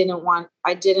I didn't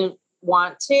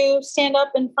want to stand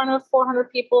up in front of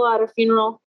 400 people at a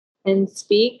funeral and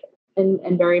speak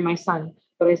and bury my son.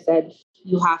 But I said,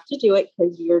 you have to do it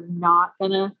because you're not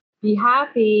going to be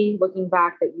happy looking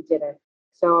back that you did it.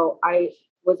 So I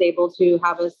was able to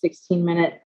have a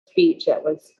 16-minute speech that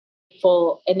was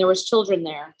full, and there was children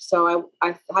there. So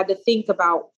I had to think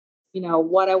about,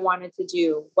 what I wanted to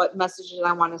do, what messages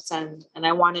I want to send. And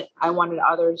I wanted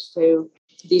others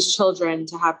these children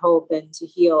to have hope and to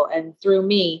heal, and through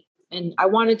me. And I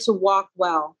wanted to walk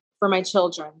well for my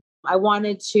children. I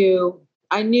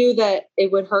knew that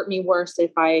it would hurt me worse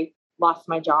if I lost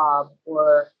my job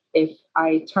or if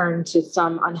I turned to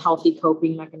some unhealthy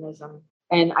coping mechanism.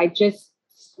 And I just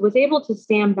was able to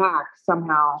stand back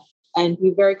somehow and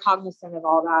be very cognizant of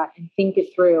all that and think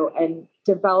it through and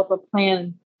develop a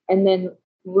plan. And then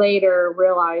later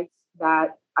realize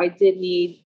that I did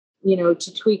need,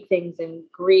 to tweak things and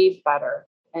grieve better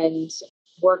and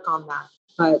work on that.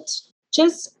 But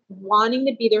just wanting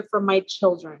to be there for my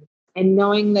children and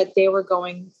knowing that they were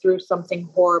going through something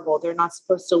horrible. They're not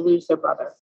supposed to lose their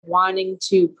brother. Wanting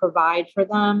to provide for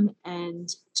them and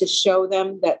to show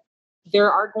them that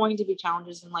there are going to be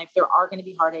challenges in life. There are going to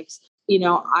be heartaches.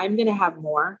 I'm going to have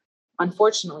more.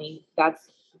 Unfortunately, that's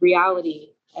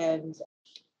reality. And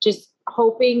just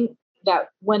hoping that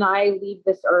when I leave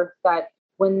this earth, that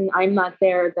when I'm not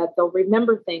there, that they'll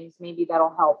remember things, maybe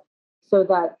that'll help, so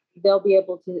that they'll be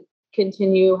able to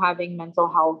continue having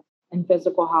mental health and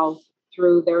physical health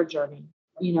through their journey.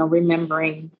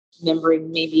 Remembering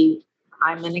maybe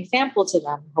I'm an example to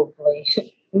them,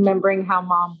 hopefully, remembering how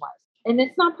mom was. And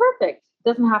it's not perfect. It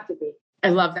doesn't have to be. I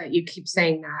love that you keep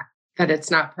saying that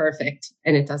it's not perfect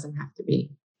and it doesn't have to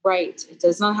be. Right. It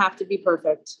does not have to be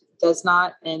perfect. It does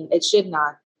not, and it should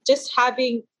not. Just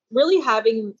having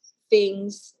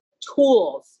things,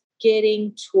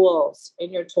 getting tools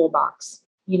in your toolbox,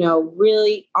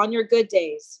 really on your good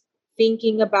days,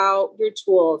 thinking about your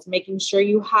tools, making sure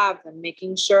you have them,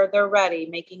 making sure they're ready,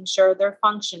 making sure they're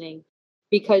functioning,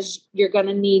 because you're going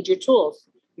to need your tools.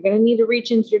 You're going to need to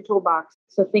reach into your toolbox.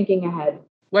 So thinking ahead.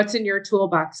 What's in your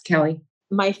toolbox, Kelly?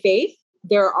 My faith.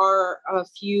 There are a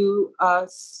few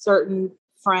certain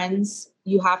friends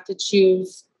you have to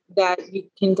choose that you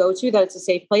can go to, that it's a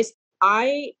safe place.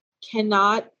 I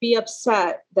cannot be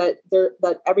upset that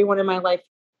everyone in my life,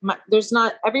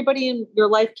 everybody in your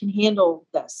life can handle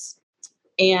this.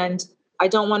 And I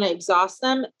don't want to exhaust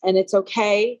them. And it's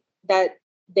okay that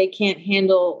they can't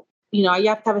handle, you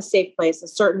have to have a safe place, a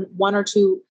certain one or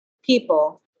two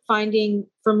people, finding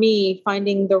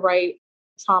the right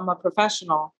trauma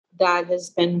professional that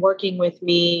has been working with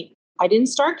me. I didn't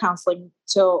start counseling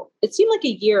till it seemed like a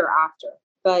year after,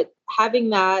 but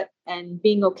having that and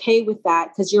being okay with that,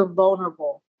 because you're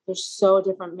vulnerable. There's so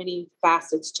many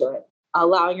facets to it.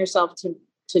 Allowing yourself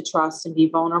to trust and be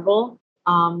vulnerable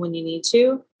when you need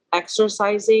to,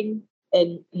 exercising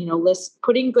and,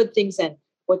 putting good things in.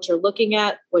 What you're looking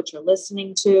at, what you're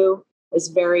listening to is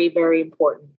very, very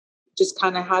important. Just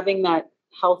kind of having that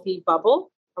healthy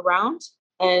bubble around.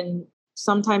 And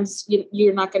sometimes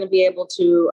you're not going to be able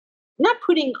to, not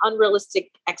putting unrealistic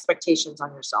expectations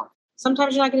on yourself.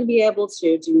 Sometimes you're not going to be able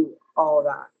to do all of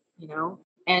that,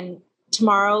 and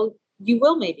tomorrow you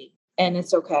will maybe, and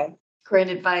it's okay. Great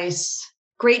advice.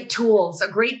 Great tools. A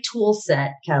great tool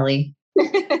set, Kelly.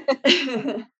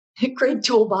 Great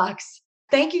toolbox.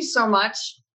 Thank you so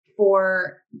much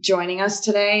for joining us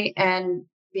today and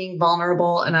being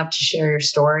vulnerable enough to share your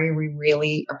story. We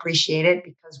really appreciate it,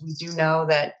 because we do know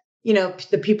that,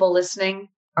 the people listening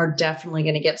are definitely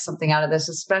going to get something out of this,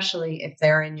 especially if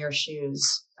they're in your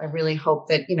shoes. I really hope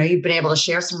that, you've been able to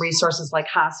share some resources like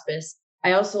hospice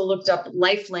I also looked up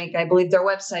LifeLink. I believe their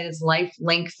website is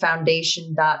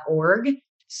lifelinkfoundation.org.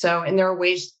 So, and there are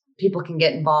ways people can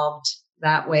get involved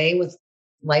that way with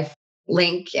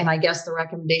LifeLink. And I guess the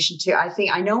recommendation too,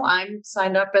 I know I'm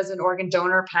signed up as an organ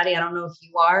donor. Patty, I don't know if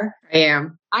you are. I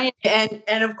am.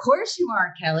 And of course you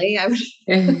are, Kelly. I would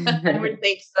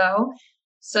think so.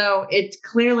 So it's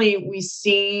clearly, we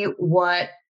see what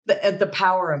the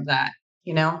power of that,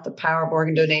 the power of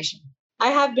organ donation. I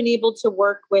have been able to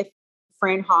work with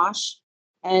Fran Hosh,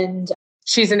 and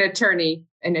she's an attorney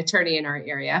in our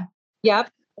area.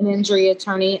 Yep, an injury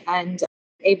attorney, and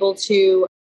able to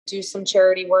do some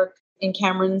charity work in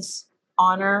Cameron's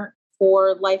honor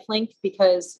for LifeLink,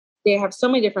 because they have so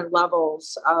many different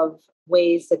levels of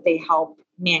ways that they help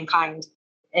mankind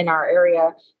in our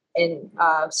area, and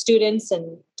students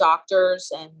and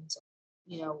doctors, and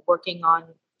working on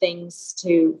things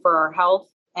for our health,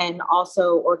 and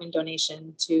also organ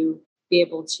donation to be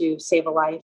able to save a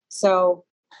life. So,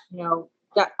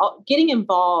 getting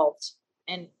involved,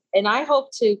 and I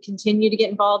hope to continue to get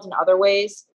involved in other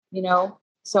ways, so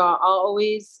I'll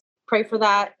always pray for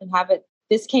that and have it.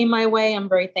 This came my way. I'm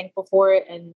very thankful for it.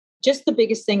 And just the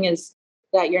biggest thing is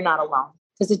that you're not alone,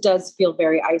 because it does feel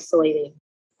very isolating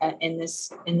in this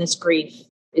grief.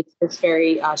 It's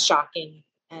very shocking,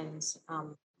 and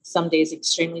some days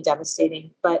extremely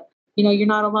devastating, but you're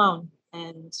not alone,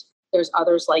 and there's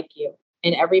others like you,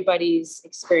 and everybody's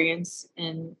experience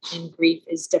in grief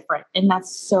is different, and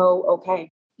that's so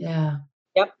okay. Yeah.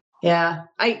 Yep. Yeah.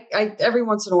 I every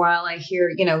once in a while I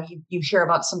hear, you hear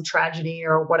about some tragedy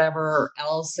or whatever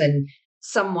else, and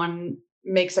someone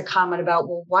makes a comment about,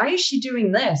 well, why is she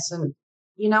doing this? And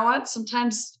you know what?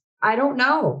 Sometimes I don't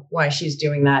know why she's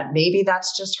doing that. Maybe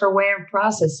that's just her way of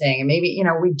processing. And maybe,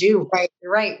 we do. Right.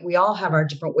 You're right. We all have our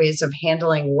different ways of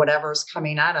handling whatever's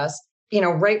coming at us.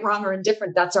 Right, wrong, or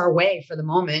indifferent. That's our way for the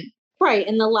moment. Right.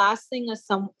 And the last thing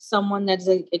someone that's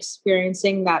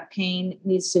experiencing that pain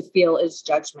needs to feel is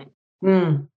judgment.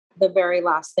 The very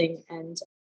last thing. And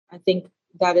I think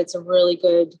that it's a really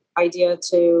good idea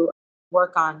to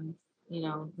work on,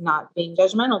 not being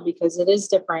judgmental, because it is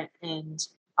different, and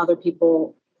other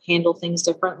people handle things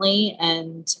differently,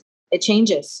 and it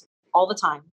changes all the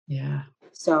time. Yeah.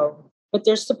 So, but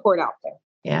there's support out there.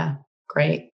 Yeah.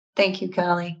 Great. Thank you,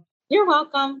 Kelly. You're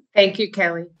welcome. Thank you,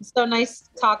 Kelly. It's so nice to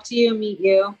talk to you, meet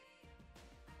you.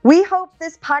 We hope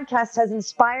this podcast has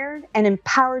inspired and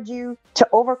empowered you to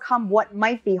overcome what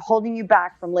might be holding you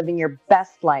back from living your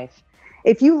best life.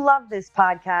 If you love this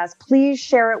podcast, please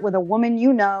share it with a woman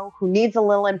you know who needs a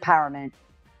little empowerment.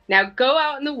 Now go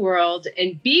out in the world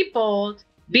and be bold,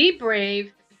 be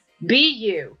brave, be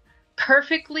you.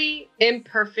 Perfectly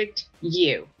imperfect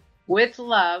you. With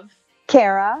love,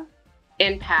 Kara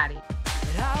and Patty.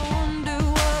 I wonder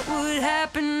what would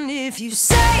happen if you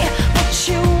say what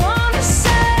you want to say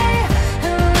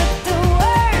and let the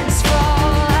words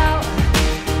fall out.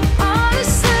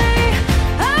 Honestly,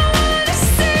 I want to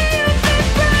see you be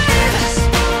brave. Just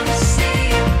want to see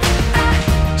you. I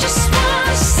just want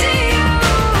to see you.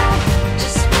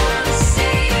 Just want to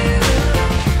see you.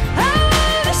 I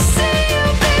want to see you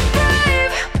be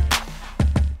brave.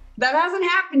 That hasn't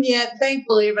happened yet,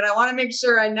 thankfully, but I want to make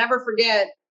sure I never forget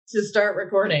to start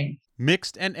recording.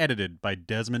 Mixed and edited by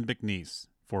Desmond McNeese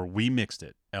for We Mixed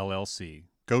It, LLC.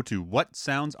 Go to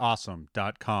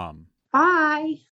whatsoundsawesome.com. Bye.